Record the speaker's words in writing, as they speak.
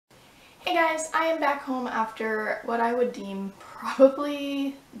Hey guys, I am back home after what I would deem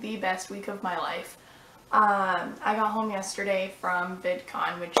probably the best week of my life. I got home yesterday from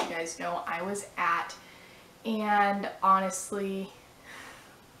VidCon, which you guys know I was at, and honestly,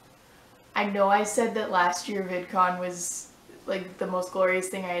 I know I said that last year VidCon was like the most glorious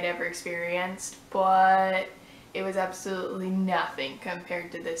thing I had ever experienced, but it was absolutely nothing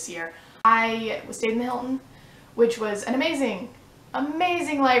compared to this year. I stayed in the Hilton, which was an amazing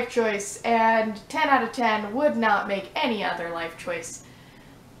life choice, and 10 out of 10 would not make any other life choice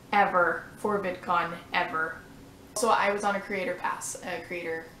ever for VidCon ever. So I was on a creator pass, a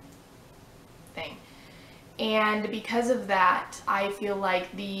creator thing. And because of that, I feel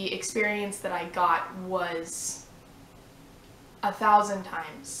like the experience that I got was 1,000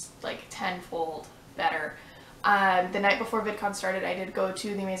 times, like tenfold better. The night before VidCon started, I did go to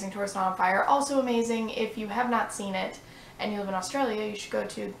the Amazing Tourist Not on Fire. Also amazing. If you have not seen it and you live in Australia, you should go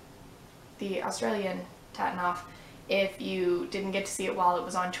to the Australian Tatanoff. If you didn't get to see it while it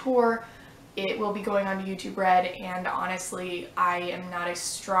was on tour, it will be going on to YouTube Red, and honestly, I am not a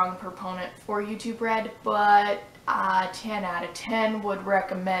strong proponent for YouTube Red, but 10 out of 10 would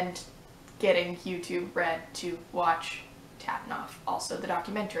recommend getting YouTube Red to watch Tatanoff, also the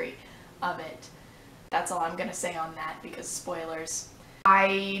documentary of it. That's all I'm gonna say on that because spoilers.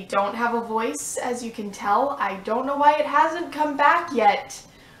 I don't have a voice, as you can tell. I don't know why it hasn't come back yet.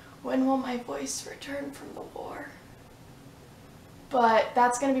 When will my voice return from the war? But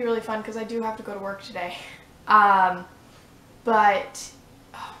that's going to be really fun because I do have to go to work today. But,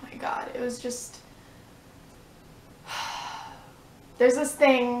 oh my god, it was just... There's this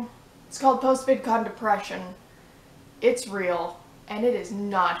thing, it's called post-VidCon depression. It's real, and it is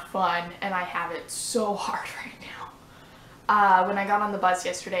not fun, and I have it so hard right now. When I got on the bus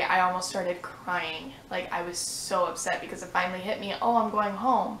yesterday, I almost started crying. Like, I was so upset because it finally hit me. Oh, I'm going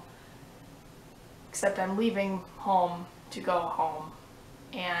home. Except I'm leaving home to go home.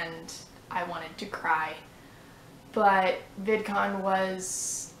 And I wanted to cry. But VidCon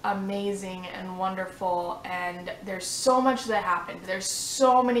was amazing and wonderful, and there's so much that happened. There's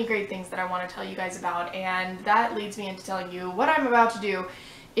so many great things that I want to tell you guys about, and that leads me into telling you what I'm about to do.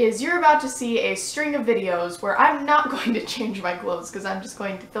 Is you're about to see a string of videos where I'm not going to change my clothes because I'm just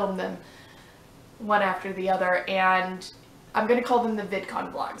going to film them one after the other, and I'm going to call them the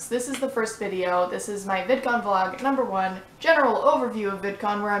VidCon vlogs. This is the first video. This is my VidCon vlog #1, general overview of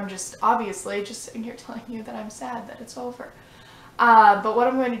VidCon, where I'm just obviously just sitting here telling you that I'm sad that it's over. But what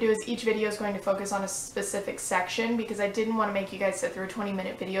I'm going to do is each video is going to focus on a specific section because I didn't want to make you guys sit through a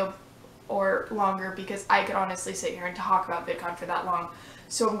 20-minute video or longer because I could honestly sit here and talk about VidCon for that long.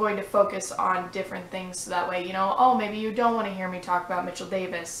 So I'm going to focus on different things so that way, you know, oh, maybe you don't want to hear me talk about Mitchell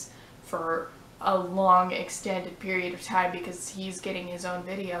Davis for a long extended period of time because he's getting his own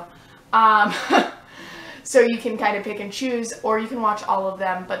video. So you can kind of pick and choose, or you can watch all of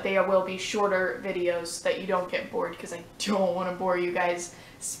them, but they will be shorter videos so that you don't get bored because I don't want to bore you guys,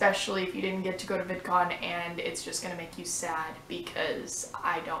 especially if you didn't get to go to VidCon and it's just going to make you sad because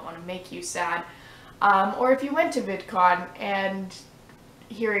I don't want to make you sad. Or if you went to VidCon and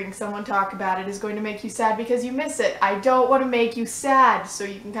hearing someone talk about it is going to make you sad because you miss it. I don't want to make you sad, so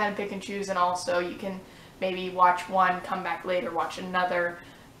you can kind of pick and choose, and also you can maybe watch one, come back later, watch another,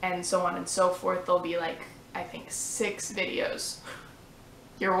 and so on and so forth. There'll be like, I think 6 videos.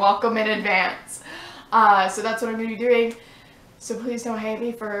 You're welcome in advance. So that's what I'm going to be doing. So please don't hate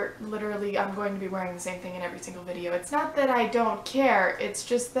me for literally, I'm going to be wearing the same thing in every single video. It's not that I don't care, it's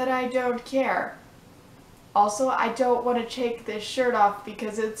just that I don't care. Also, I don't want to take this shirt off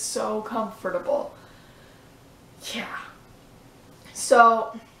because it's so comfortable. Yeah.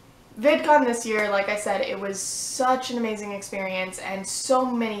 So, VidCon this year, like I said, it was such an amazing experience and so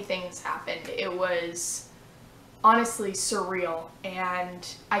many things happened. It was honestly surreal, and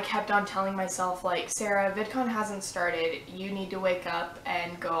I kept on telling myself, like, Sarah, VidCon hasn't started. You need to wake up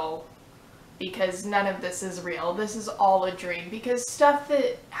and go because none of this is real. This is all a dream because stuff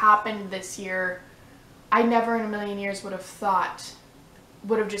that happened this year I never in a million years would have thought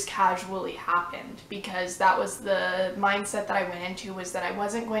would have just casually happened, because that was the mindset that I went into, was that I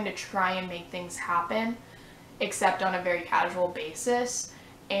wasn't going to try and make things happen except on a very casual basis.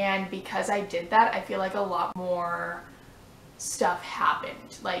 And because I did that, I feel like a lot more stuff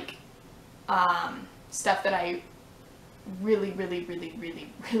happened, like stuff that I really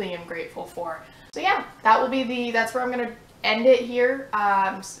am grateful for. So yeah, that will be that's where I'm gonna end it here.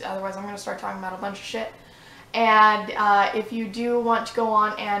 Otherwise I'm gonna start talking about a bunch of shit. And if you do want to go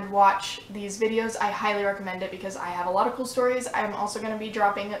on and watch these videos, I highly recommend it because I have a lot of cool stories. I'm also going to be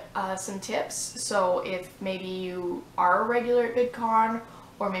dropping some tips, so if maybe you are a regular at VidCon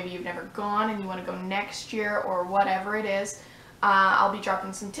or maybe you've never gone and you want to go next year, or whatever it is. I'll be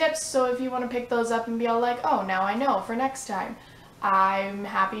dropping some tips, so if you want to pick those up and be all like, oh, now I know for next time, I'm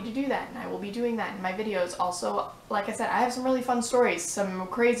happy to do that, and I will be doing that in my videos. Also, like I said, I have some really fun stories. Some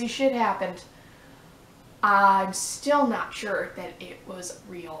crazy shit happened. I'm still not sure that it was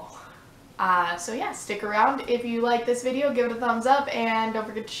real. So yeah, stick around. If you like this video, give it a thumbs up, and don't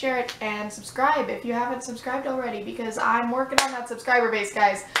forget to share it, and subscribe if you haven't subscribed already, because I'm working on that subscriber base,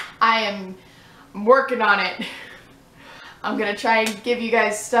 guys. I am working on it. I'm gonna try and give you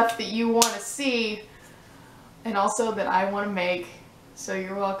guys stuff that you want to see, and also that I want to make, so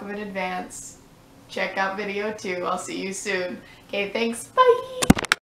you're welcome in advance. Check out video 2. I'll see you soon. Okay, thanks, bye!